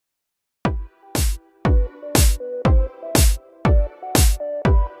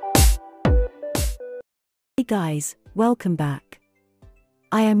Hey guys, welcome back.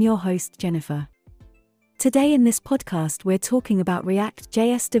 I am your host Jennifer. Today in this podcast we're talking about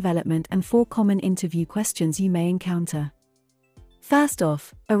reactjs development and 4 common interview questions you may encounter. First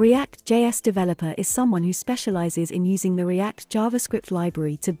off, a reactjs developer is someone who specializes in using the React JavaScript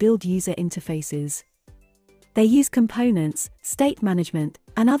library to build user interfaces. They use components, state management,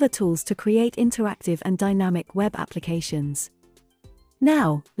 and other tools to create interactive and dynamic web applications.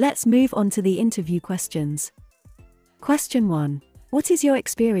 Now, let's move on to the interview questions. Question 1. What is your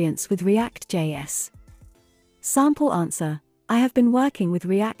experience with reactjs? Sample answer: I have been working with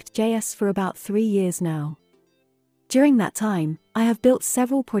reactjs for about 3 years now. During that time, I have built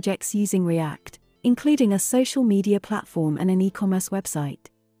several projects using React, including a social media platform and an e-commerce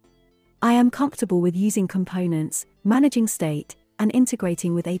website. I am comfortable with using components, managing state, and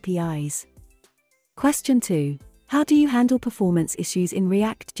integrating with APIs. Question 2. How do you handle performance issues in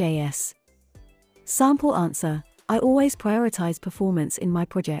reactjs? Sample answer: I always prioritize performance in my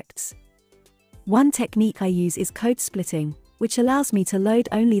projects. One technique I use is code splitting, which allows me to load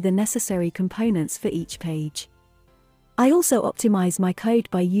only the necessary components for each page. I also optimize my code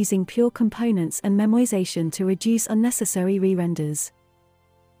by using pure components and memoization to reduce unnecessary re-renders.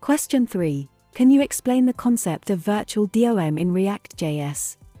 Question 3. Can you explain the concept of virtual DOM in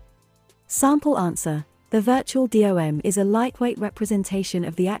reactjs? Sample answer: the virtual DOM is a lightweight representation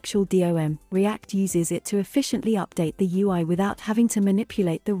of the actual DOM. React uses it to efficiently update the UI without having to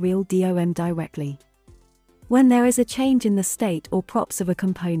manipulate the real DOM directly. When there is a change in the state or props of a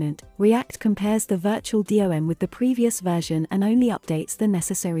component, React compares the virtual DOM with the previous version and only updates the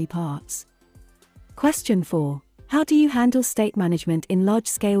necessary parts. Question 4. How do you handle state management in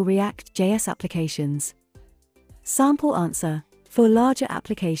large-scale reactjs applications? Sample answer: for larger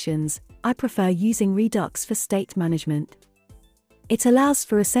applications, I prefer using Redux for state management. It allows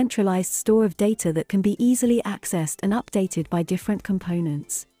for a centralized store of data that can be easily accessed and updated by different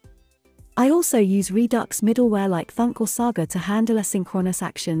components. I also use Redux middleware like Thunk or Saga to handle asynchronous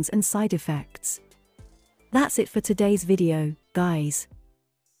actions and side effects. That's it for today's video, guys.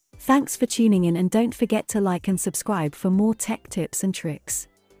 Thanks for tuning in and don't forget to like and subscribe for more tech tips and tricks.